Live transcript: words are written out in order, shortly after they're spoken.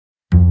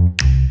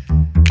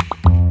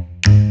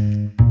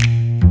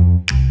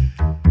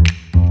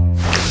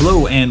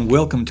Hello and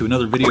welcome to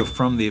another video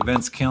from the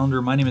events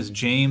calendar. My name is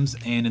James,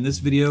 and in this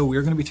video we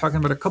are going to be talking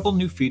about a couple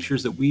new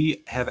features that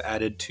we have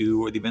added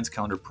to the Events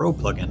Calendar Pro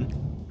plugin.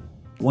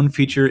 One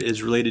feature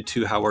is related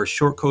to how our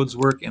shortcodes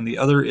work, and the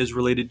other is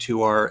related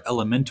to our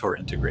Elementor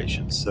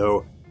integration.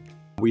 So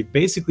we've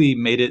basically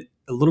made it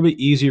a little bit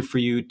easier for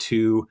you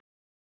to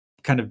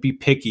kind of be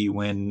picky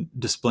when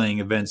displaying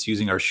events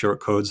using our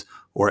shortcodes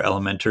or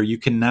Elementor. You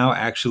can now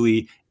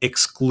actually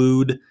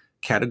exclude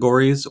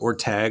categories or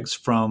tags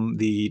from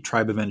the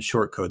tribe event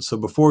shortcode. So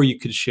before, you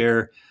could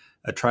share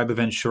a tribe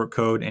event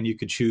shortcode and you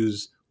could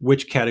choose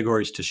which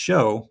categories to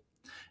show.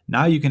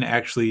 Now you can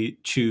actually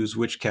choose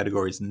which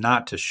categories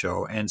not to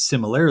show. And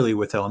similarly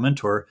with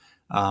Elementor,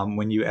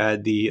 when you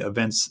add the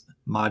events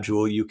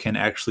module, you can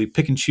actually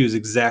pick and choose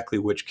exactly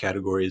which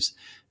categories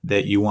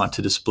that you want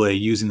to display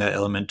using that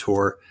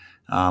Elementor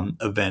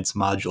events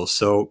module.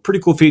 So pretty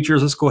cool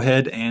features. Let's go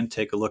ahead and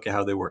take a look at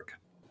how they work.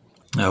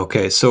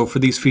 Okay, so for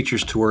these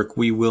features to work,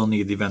 we will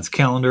need the Events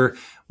Calendar,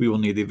 we will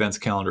need the Events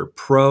Calendar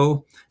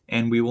Pro,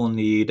 and we will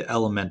need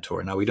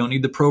Elementor. Now, we don't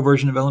need the Pro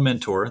version of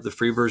Elementor. The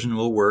free version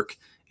will work,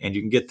 and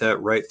you can get that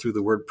right through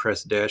the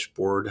WordPress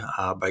dashboard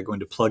by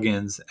going to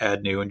Plugins,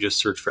 Add New, and just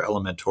search for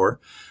Elementor.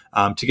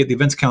 To get the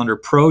Events Calendar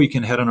Pro, you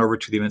can head on over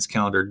to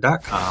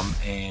theeventscalendar.com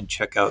and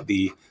check out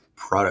the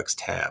Products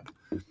tab.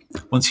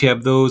 Once you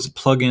have those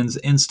plugins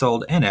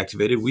installed and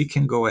activated, we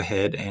can go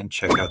ahead and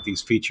check out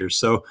these features.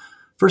 So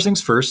first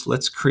things first,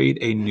 let's create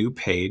a new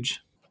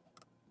page.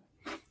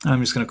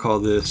 I'm just going to call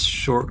this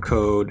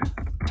Shortcode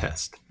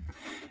Test.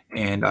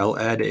 And I'll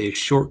add a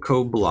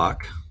shortcode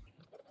block.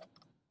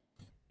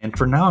 And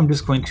for now, I'm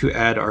just going to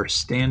add our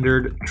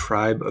standard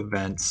tribe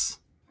events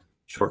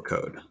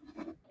shortcode.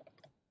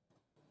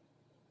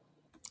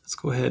 Let's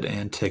go ahead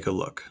and take a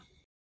look.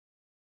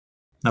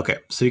 Okay,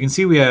 so you can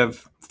see we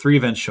have 3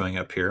 events showing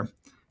up here.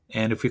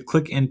 And if we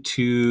click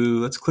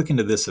into, let's click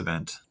into this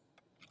event.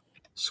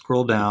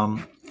 Scroll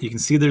down, you can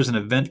see there's an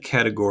event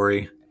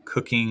category,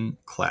 cooking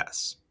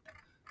class.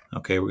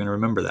 Okay, we're going to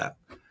remember that.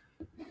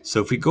 So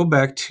if we go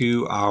back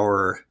to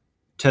our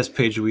test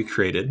page that we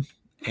created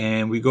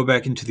and we go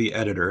back into the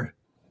editor,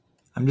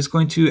 I'm just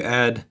going to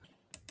add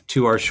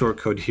to our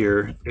shortcode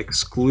here,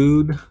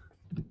 exclude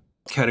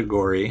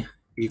category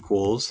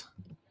equals,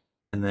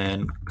 and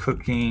then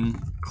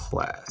cooking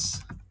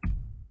class.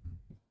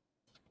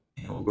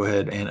 And we'll go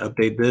ahead and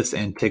update this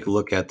and take a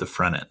look at the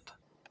front end.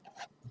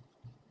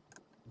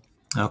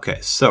 Okay,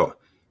 so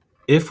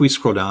if we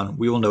scroll down,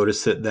 we will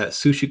notice that that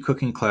sushi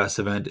cooking class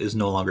event is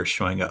no longer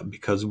showing up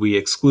because we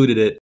excluded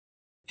it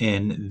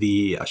in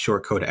the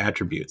shortcode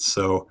attributes.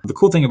 So the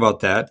cool thing about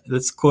that,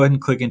 let's go ahead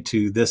and click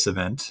into this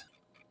event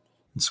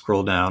and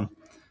scroll down.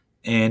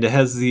 And it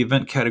has the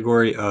event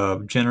category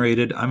of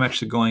generated. I'm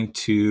actually going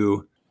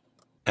to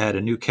add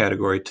a new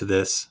category to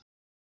this.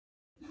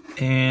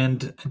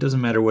 And it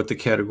doesn't matter what the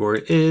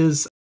category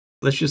is.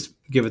 Let's just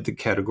give it the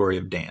category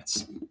of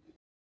dance.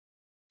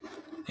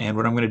 And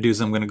what I'm going to do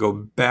is I'm going to go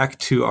back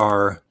to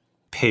our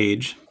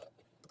page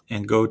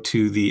and go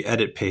to the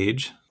edit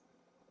page.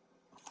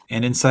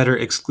 And inside our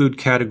exclude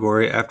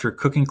category, after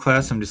cooking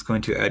class, I'm just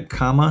going to add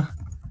comma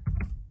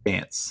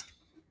dance.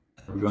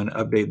 We're going to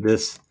update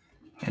this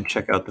and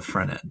check out the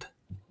front end.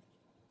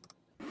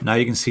 Now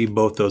you can see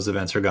both those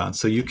events are gone.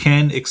 So you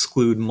can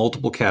exclude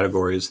multiple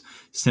categories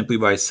simply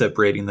by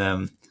separating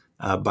them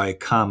by a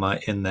comma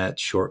in that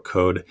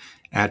shortcode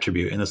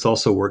attribute. And this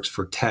also works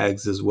for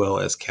tags as well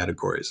as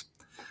categories.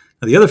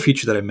 Now, the other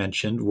feature that I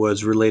mentioned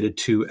was related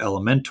to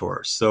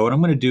Elementor. So what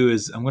I'm going to do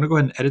is I'm going to go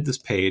ahead and edit this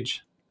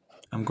page.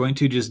 I'm going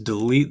to just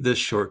delete this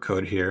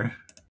shortcode here.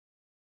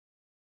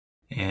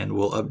 And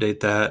we'll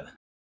update that.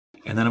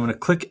 And then I'm going to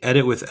click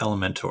Edit with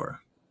Elementor.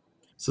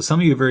 So some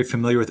of you are very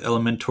familiar with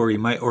Elementor. You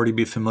might already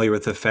be familiar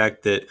with the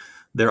fact that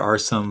there are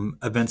some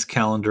events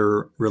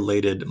calendar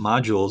related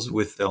modules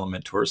with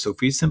Elementor. So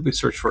if we simply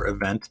search for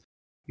event,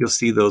 you'll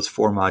see those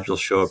 4 modules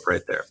show up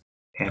right there.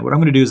 And what I'm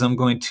going to do is I'm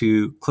going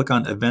to click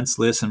on events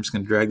list. I'm just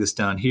going to drag this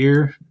down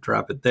here,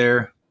 drop it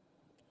there.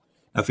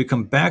 Now if we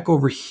come back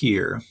over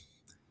here,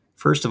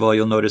 first of all,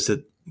 you'll notice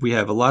that we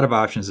have a lot of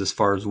options as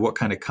far as what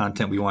kind of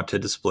content we want to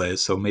display.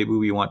 So maybe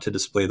we want to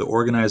display the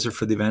organizer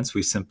for the events.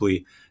 We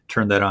simply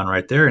turn that on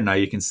right there. And now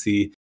you can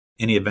see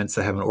any events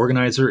that have an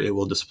organizer, it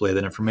will display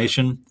that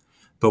information.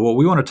 But what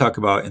we want to talk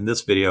about in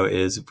this video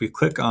is if we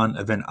click on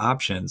event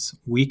options,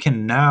 we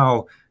can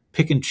now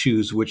pick and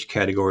choose which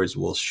categories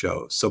will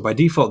show. So by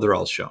default, they're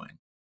all showing.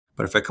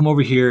 But if I come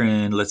over here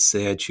and let's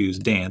say I choose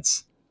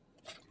dance,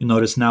 you'll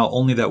notice now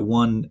only that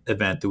one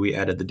event that we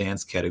added the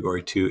dance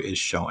category to is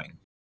showing.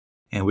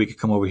 And we could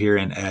come over here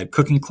and add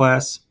cooking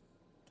class,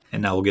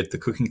 and now we'll get the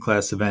cooking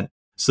class event.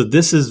 So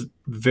this is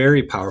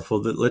very powerful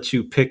that lets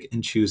you pick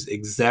and choose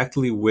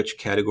exactly which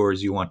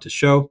categories you want to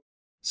show.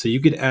 So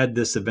you could add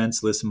this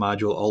events list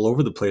module all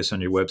over the place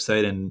on your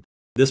website, and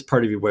this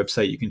part of your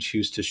website you can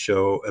choose to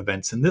show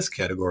events in this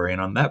category, and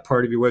on that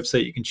part of your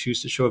website you can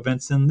choose to show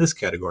events in this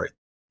category.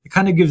 It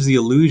kind of gives the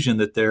illusion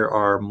that there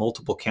are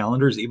multiple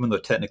calendars, even though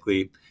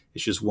technically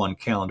it's just one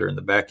calendar in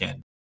the back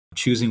end.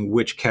 Choosing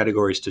which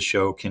categories to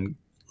show can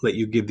let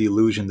you give the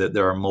illusion that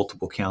there are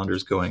multiple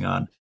calendars going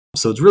on.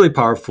 So it's really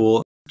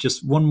powerful.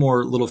 Just one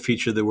more little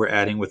feature that we're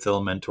adding with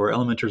Elementor.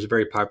 Elementor is a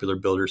very popular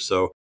builder,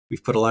 so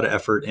we've put a lot of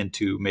effort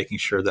into making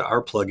sure that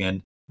our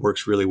plugin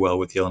works really well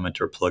with the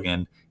Elementor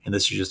plugin, and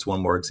this is just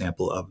one more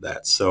example of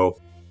that. So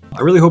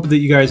I really hope that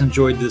you guys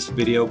enjoyed this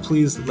video.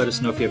 Please let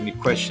us know if you have any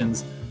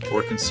questions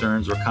or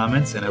concerns or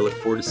comments, and I look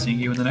forward to seeing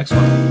you in the next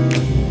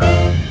one.